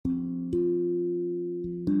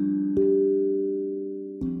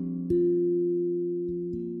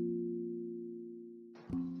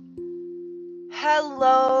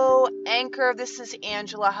Hello, Anchor. This is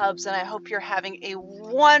Angela Hubbs, and I hope you're having a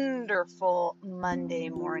wonderful Monday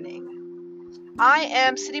morning. I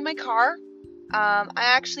am sitting in my car. I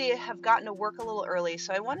actually have gotten to work a little early,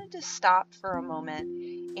 so I wanted to stop for a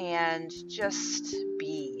moment and just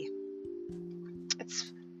be.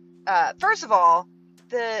 It's first of all,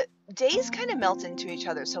 the days kind of melt into each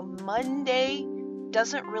other, so Monday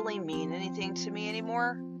doesn't really mean anything to me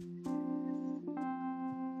anymore.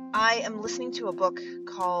 I am listening to a book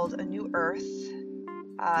called A New Earth,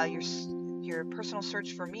 your personal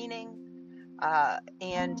search for meaning,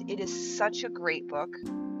 and it is such a great book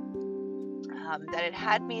that it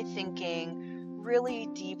had me thinking really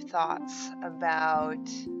deep thoughts about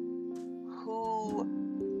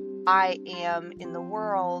who I am in the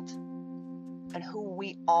world and who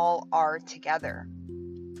we all are together.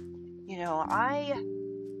 You know,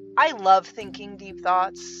 I love thinking deep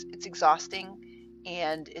thoughts. It's exhausting.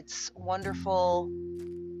 And it's wonderful.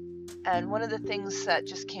 And one of the things that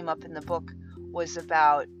just came up in the book was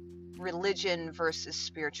about religion versus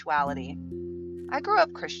spirituality. I grew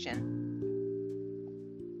up Christian.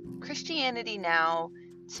 Christianity now,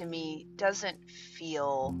 to me, doesn't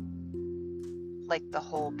feel like the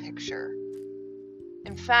whole picture.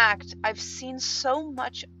 In fact, I've seen so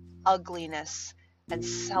much ugliness and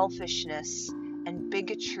selfishness and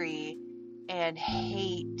bigotry and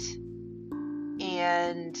hate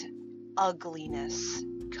and ugliness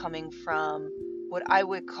coming from what I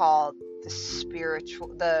would call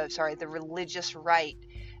the religious right,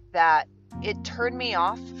 that it turned me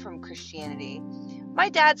off from Christianity. My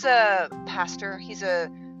dad's a pastor. He's a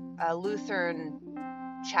Lutheran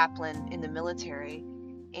chaplain in the military,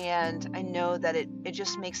 and I know that it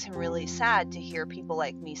just makes him really sad to hear people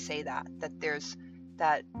like me say that there's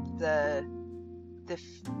that the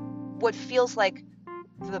what feels like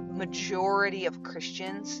the majority of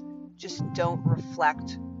Christians just don't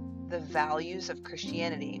reflect the values of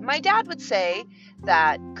Christianity. My dad would say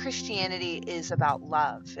that Christianity is about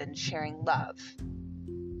love and sharing love.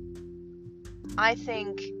 I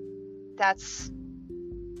think that's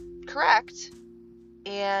correct.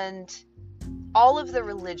 And all of the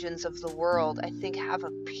religions of the world, I think, have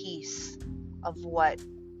a piece of what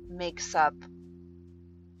makes up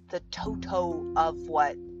the toto of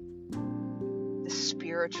what the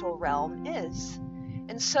spiritual realm is.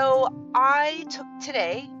 And so I took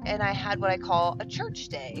today and I had what I call a church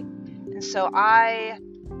day. And so I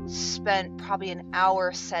spent probably an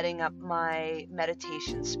hour setting up my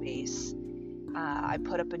meditation space. I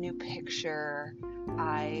put up a new picture.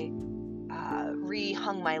 I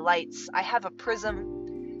rehung my lights. I have a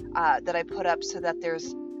prism that I put up so that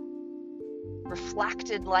there's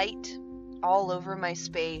reflected light all over my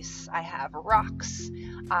space. I have rocks.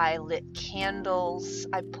 I lit candles.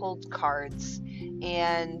 I pulled cards.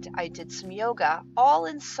 And I did some yoga, all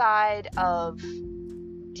inside of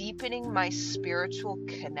deepening my spiritual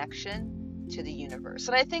connection to the universe.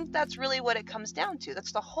 And I think that's really what it comes down to.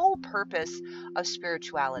 That's the whole purpose of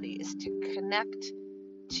spirituality, is to connect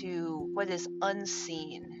to what is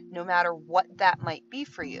unseen, no matter what that might be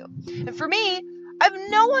for you. And for me, I have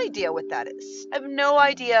no idea what that is. I have no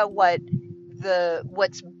idea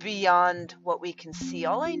what's beyond what we can see.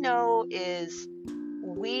 All I know is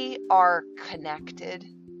we are connected.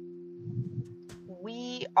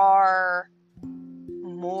 We are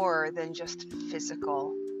more than just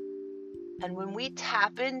physical. And when we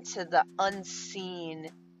tap into the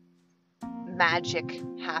unseen, magic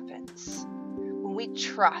happens. When we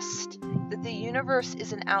trust that the universe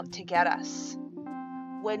isn't out to get us.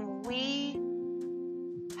 When we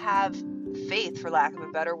have faith, for lack of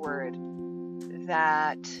a better word,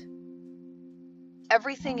 that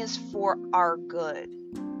everything is for our good,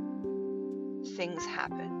 things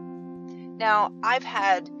happen. Now, I've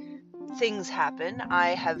had things happen. I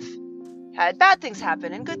have had bad things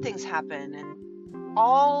happen and good things happen. And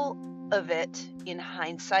all of it, in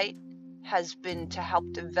hindsight, has been to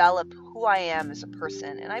help develop who I am as a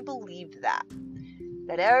person. And I believe that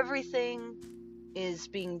everything is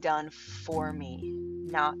being done for me,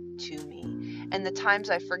 not to me. And the times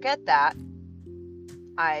I forget that,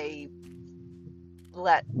 I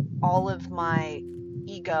let all of my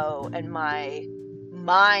ego and my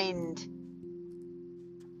mind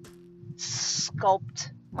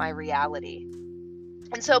sculpt my reality.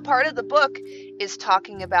 And so part of the book is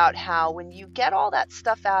talking about how when you get all that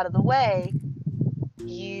stuff out of the way,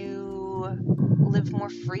 you live more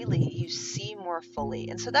freely, you see more fully.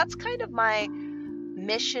 And so that's kind of my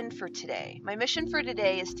mission for today. My mission for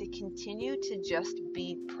today is to continue to just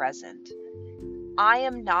be present. I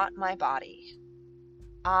am not my body.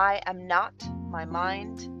 I am not my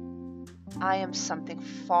mind. I am something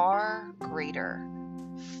far greater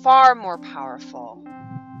far more powerful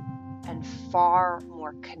and far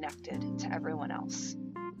more connected to everyone else.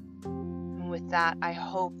 And with that, I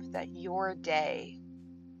hope that your day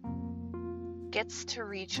gets to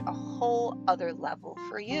reach a whole other level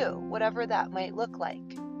for you, whatever that might look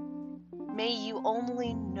like. May you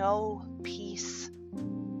only know peace.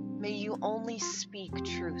 May you only speak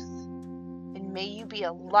truth. And may you be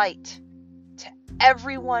a light to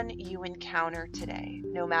everyone you encounter today,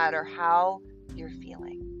 no matter how you're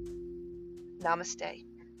feeling. Namaste.